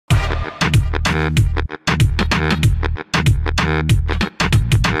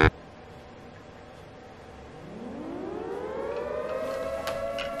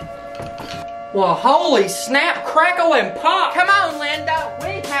Well, holy snap, crackle, and pop! Come on, Linda,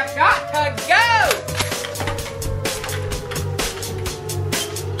 we have got to go!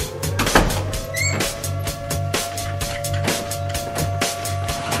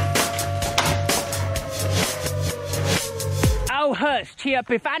 Oh, hush, Chip.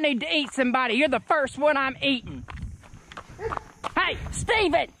 If I need to eat somebody, you're the first one I'm eating. Hey,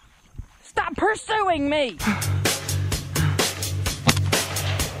 Steven! Stop pursuing me!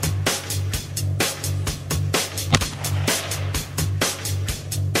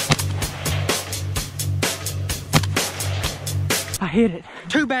 I hit it.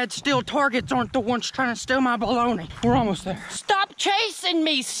 Too bad steel targets aren't the ones trying to steal my bologna. We're almost there. Stop chasing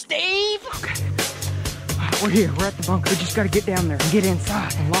me, Steve! Okay. We're here. We're at the bunker. We just gotta get down there and get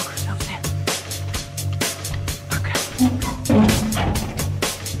inside and lock ourselves in. Okay.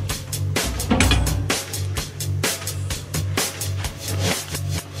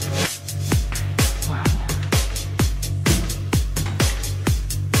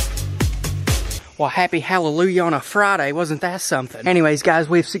 Well, happy hallelujah on a Friday, wasn't that something? Anyways, guys,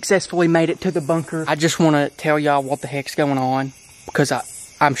 we've successfully made it to the bunker. I just want to tell y'all what the heck's going on, because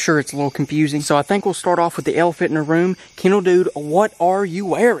I'm sure it's a little confusing. So I think we'll start off with the elephant in the room. Kendall, dude, what are you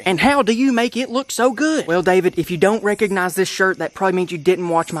wearing? And how do you make it look so good? Well, David, if you don't recognize this shirt, that probably means you didn't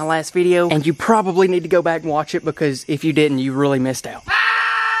watch my last video, and you probably need to go back and watch it, because if you didn't, you really missed out.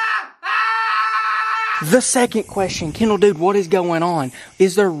 The second question, Kendall, dude, what is going on?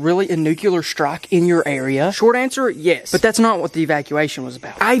 Is there really a nuclear strike in your area? Short answer, yes. But that's not what the evacuation was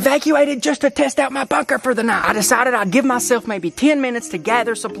about. I evacuated just to test out my bunker for the night. I decided I'd give myself maybe 10 minutes to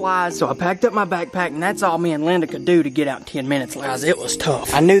gather supplies, so I packed up my backpack, and that's all me and Linda could do to get out in 10 minutes. Guys, it was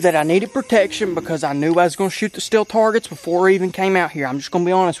tough. I knew that I needed protection because I knew I was going to shoot the steel targets before I even came out here. I'm just going to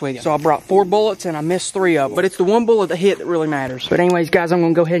be honest with you. So I brought 4 bullets, and I missed 3 of them. But it's the one bullet that hit that really matters. But anyways, guys, I'm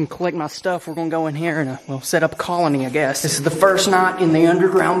going to go ahead and collect my stuff. We're going to go in here and we'll set up a colony, I guess. This is the first night in the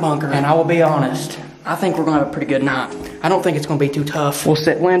underground bunker, and I will be honest, I think we're gonna have a pretty good night. I don't think it's gonna be too tough. We'll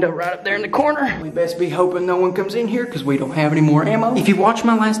set Linda right up there in the corner. We best be hoping no one comes in here because we don't have any more ammo. If you watched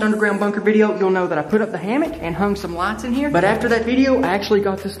my last underground bunker video, you'll know that I put up the hammock and hung some lights in here. But after that video, I actually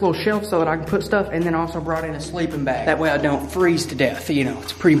got this little shelf so that I can put stuff, and then also brought in a sleeping bag. That way I don't freeze to death. You know,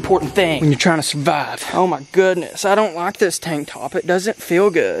 it's a pretty important thing when you're trying to survive. Oh my goodness, I don't like this tank top. It doesn't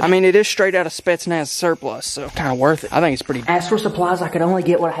feel good. I mean, it is straight out of Spetsnaz surplus, so kind of worth it. I think it's pretty. As for supplies, I could only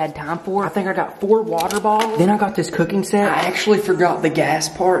get what I had time for. I think I got 4 water bottles. Then I got this cooking set. I actually forgot the gas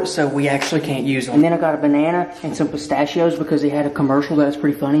part, so we actually can't use them. And then I got a banana and some pistachios because they had a commercial that was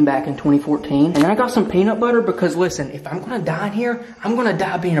pretty funny back in 2014. And then I got some peanut butter because, listen, if I'm gonna die in here, I'm gonna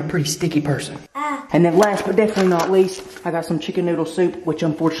die being a pretty sticky person. And then last but definitely not least, I got some chicken noodle soup, which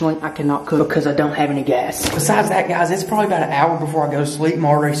unfortunately I cannot cook because I don't have any gas. Besides that, guys, it's probably about an hour before I go to sleep. I'm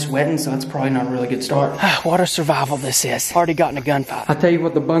already sweating, so it's probably not a really good start. What a survival this is. Already got in a gunfight. I tell you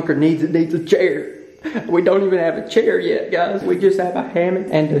what the bunker needs, it needs a chair. We don't even have a chair yet, guys. We just have a hammock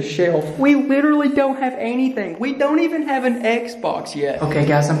and a shelf. We literally don't have anything. We don't even have an Xbox yet. Okay,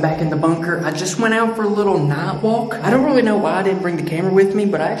 guys, I'm back in the bunker. I just went out for a little night walk. I don't really know why I didn't bring the camera with me,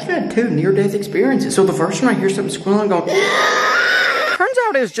 but I actually had 2 near-death experiences. So the first one, I hear something squealing going. Turns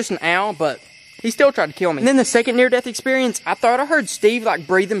out it was just an owl, but he still tried to kill me. And then the second near-death experience, I thought I heard Steve like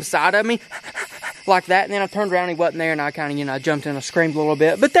breathing beside of me. Like that, and then I turned around and he wasn't there, and I kind of, you know, I jumped in and screamed a little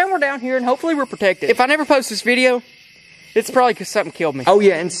bit. But then we're down here, and hopefully we're protected. If I never post this video, it's probably because something killed me. Oh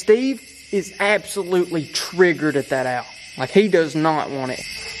yeah, and Steve is absolutely triggered at that owl. Like, he does not want it.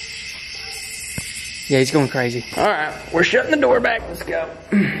 Yeah, he's going crazy. All right, we're shutting the door back. Let's go.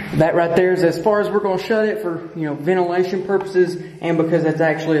 That right there is as far as we're going to shut it for, you know, ventilation purposes, and because that's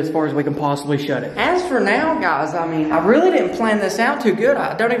actually as far as we can possibly shut it. As for now, guys, I mean, I really didn't plan this out too good.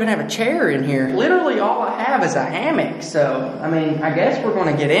 I don't even have a chair in here. Literally all I have is a hammock. So, I mean, I guess we're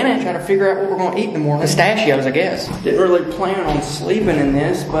going to get in it and try to figure out what we're going to eat in the morning. Pistachios, I guess. Didn't really plan on sleeping in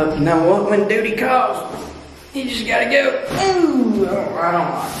this, but you know what? When duty calls, you just gotta go. Ooh, I don't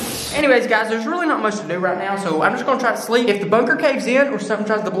like this. Anyways, guys, there's really not much to do right now, so I'm just gonna try to sleep. If the bunker caves in or something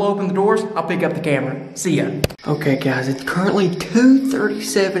tries to blow open the doors, I'll pick up the camera. See ya. Okay, guys, it's currently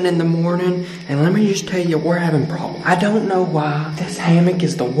 2:37 in the morning, and let me just tell you, we're having problems. I don't know why this hammock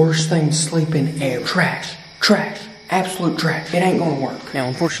is the worst thing to sleep in ever. Trash, trash, Absolute trash. It ain't gonna work. Now,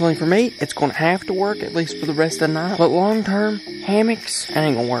 unfortunately for me, it's gonna have to work, at least for the rest of the night. But long term, hammocks, it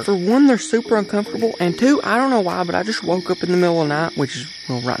ain't gonna work. For one, they're super uncomfortable. And two, I don't know why, but I just woke up in the middle of the night, which is,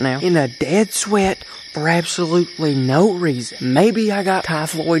 well, right now, in a dead sweat for absolutely no reason. Maybe I got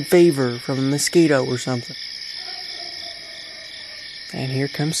typhoid fever from a mosquito or something. And here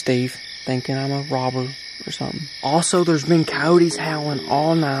comes Steve, thinking I'm a robber or something. Also, there's been coyotes howling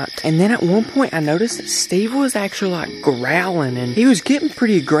all night. And then at one point, I noticed that Steve was actually like growling and he was getting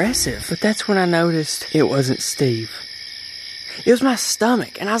pretty aggressive. But that's when I noticed it wasn't Steve. It was my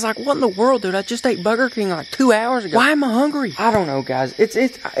stomach. And I was like, what in the world, dude? I just ate Burger King like 2 hours ago. Why am I hungry? I don't know, guys.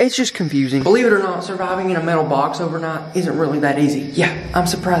 It's just confusing. Believe it or not, surviving in a metal box overnight isn't really that easy. Yeah, I'm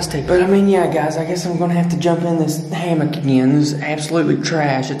surprised too. But I mean, yeah, guys, I guess I'm gonna have to jump in this hammock again. This is absolutely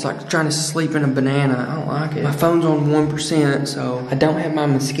trash. It's like trying to sleep in a banana. I don't like it. My phone's on 1%, so I don't have my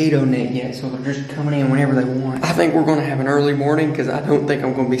mosquito net yet, so they're just coming in whenever they want. I think we're gonna have an early morning because I don't think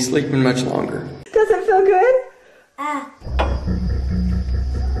I'm gonna be sleeping much longer. Does it feel good?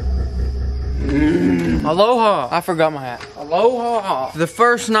 Aloha. I forgot my hat. Aloha. The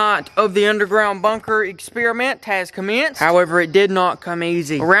first night of the underground bunker experiment has commenced. However, it did not come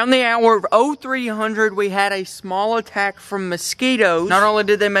easy. Around the hour of 0300, we had a small attack from mosquitoes. Not only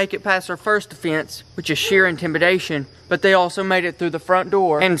did they make it past our first defense, which is sheer intimidation, but they also made it through the front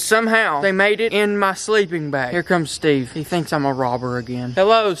door. And somehow, they made it in my sleeping bag. Here comes Steve. He thinks I'm a robber again.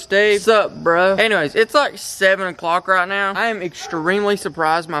 Hello, Steve. What's up, bro? Anyways, it's like 7 o'clock right now. I am extremely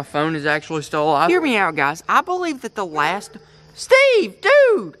surprised my phone is actually still alive. Hear me out, guys. I believe that the last... Steve,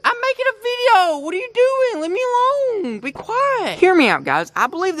 dude, I'm making a video. What are you doing? Leave me alone. Be quiet. Hear me out, guys. I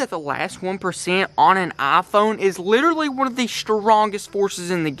believe that the last 1% on an iPhone is literally one of the strongest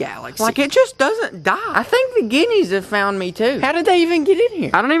forces in the galaxy. Like, it just doesn't die. I think the guineas have found me, too. How did they even get in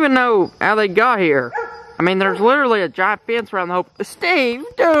here? I don't even know how they got here. I mean, there's literally a giant fence around the whole... Steve,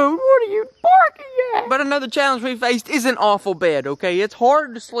 dude, what are you barking at? But another challenge we faced is an awful bed, okay? It's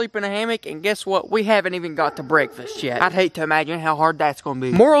hard to sleep in a hammock, and guess what? We haven't even got to breakfast yet. I'd hate to imagine how hard that's gonna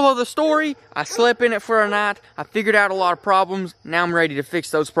be. Moral of the story, I slept in it for a night, I figured out a lot of problems, now I'm ready to fix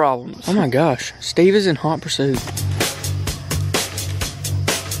those problems. Oh my gosh, Steve is in hot pursuit.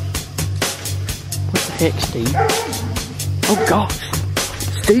 What the heck, Steve? Oh gosh,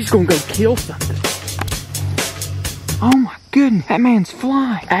 Steve's gonna go kill something. Oh my goodness, that man's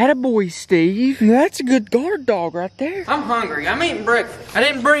flying. Attaboy, Steve. That's a good guard dog right there. I'm hungry. I'm eating breakfast. I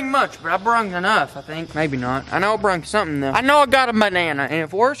didn't bring much, but I brought enough, I think. Maybe not. I know I brought something though. I know I got a banana, and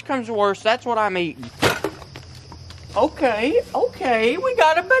if worse comes to worse, that's what I'm eating. Okay, we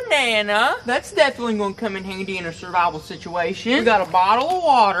got a banana. That's definitely gonna come in handy in a survival situation. We got a bottle of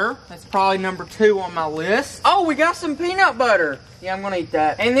water. That's probably number 2 on my list. Oh, we got some peanut butter. Yeah, I'm gonna eat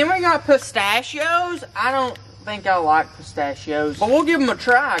that. And then we got pistachios. I don't think I like pistachios, but we'll give them a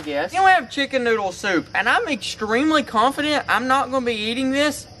try, I guess. Then we have chicken noodle soup, and I'm extremely confident I'm not going to be eating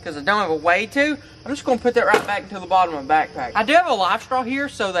this because I don't have a way to. I'm just going to put that right back into the bottom of my backpack. I do have a life straw here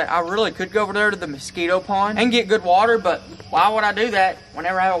so that I really could go over there to the mosquito pond and get good water, but why would I do that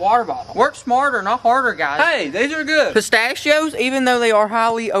whenever I have a water bottle? Work smarter, not harder, guys. Hey, these are good. Pistachios, even though they are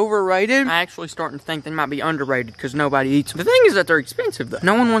highly overrated, I'm actually starting to think they might be underrated because nobody eats them. The thing is that they're expensive, though.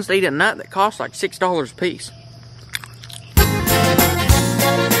 No one wants to eat a nut that costs like $6 a piece.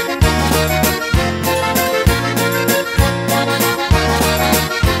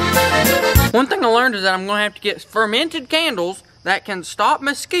 One thing I learned is that I'm going to have to get fermented candles that can stop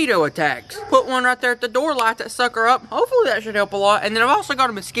mosquito attacks. Put one right there at the door, light that sucker up. Hopefully that should help a lot. And then I've also got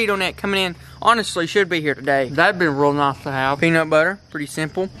a mosquito net coming in. Honestly, should be here today. That'd been real nice to have. Peanut butter, pretty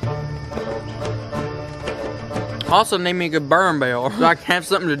simple. Also need me a good burn barrel so I can have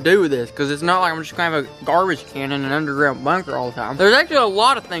something to do with this, because it's not like I'm just gonna have a garbage can in an underground bunker all the time. There's actually a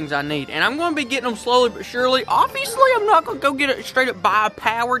lot of things I need, and I'm gonna be getting them slowly but surely. Obviously, I'm not gonna go get it straight up buy a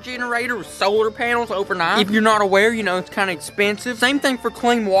power generator with solar panels overnight. If you're not aware, you know, it's kind of expensive. Same thing for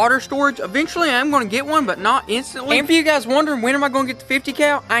clean water storage. Eventually, I'm gonna get one, but not instantly. And for you guys wondering, when am I gonna get the 50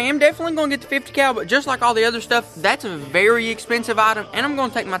 cal? I am definitely gonna get the 50 cal, but just like all the other stuff, that's a very expensive item, and I'm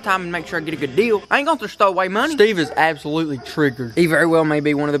gonna take my time and make sure I get a good deal. I ain't gonna just throw away money. Steve is absolutely triggered. He very well may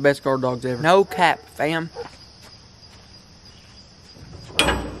be one of the best guard dogs ever. No cap, fam.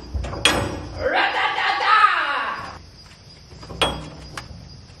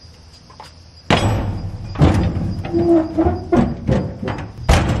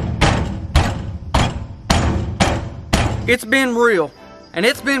 It's been real, and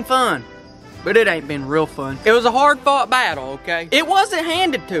it's been fun. but it ain't been real fun. It was a hard-fought battle, okay? It wasn't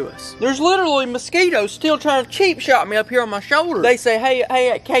handed to us. There's literally mosquitoes still trying to cheap shot me up here on my shoulder. They say,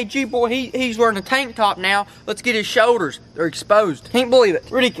 hey, KG boy, he's wearing a tank top now. Let's get his shoulders. They're exposed. Can't believe it.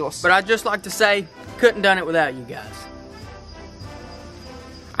 Ridiculous. But I'd just like to say, couldn't done it without you guys.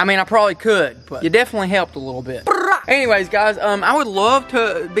 I mean, I probably could, but you definitely helped a little bit. Anyways, guys, I would love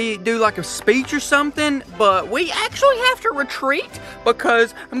to do like a speech or something, but we actually have to retreat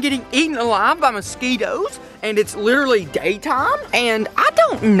because I'm getting eaten alive by mosquitoes, and it's literally daytime, and I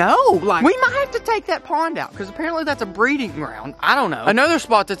don't know. Like, we might have to take that pond out because apparently that's a breeding ground. I don't know. Another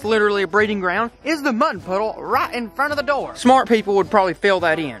spot that's literally a breeding ground is the mud puddle right in front of the door. Smart people would probably fill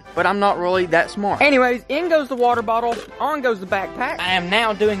that in, but I'm not really that smart. Anyways, in goes the water bottle, on goes the backpack. I am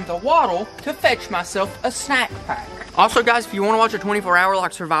now doing the waddle to fetch myself a snack pack. Also, guys, if you want to watch a 24-hour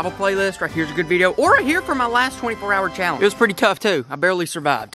like survival playlist, right here's a good video. Or right here for my last 24-hour challenge. It was pretty tough too. I barely survived.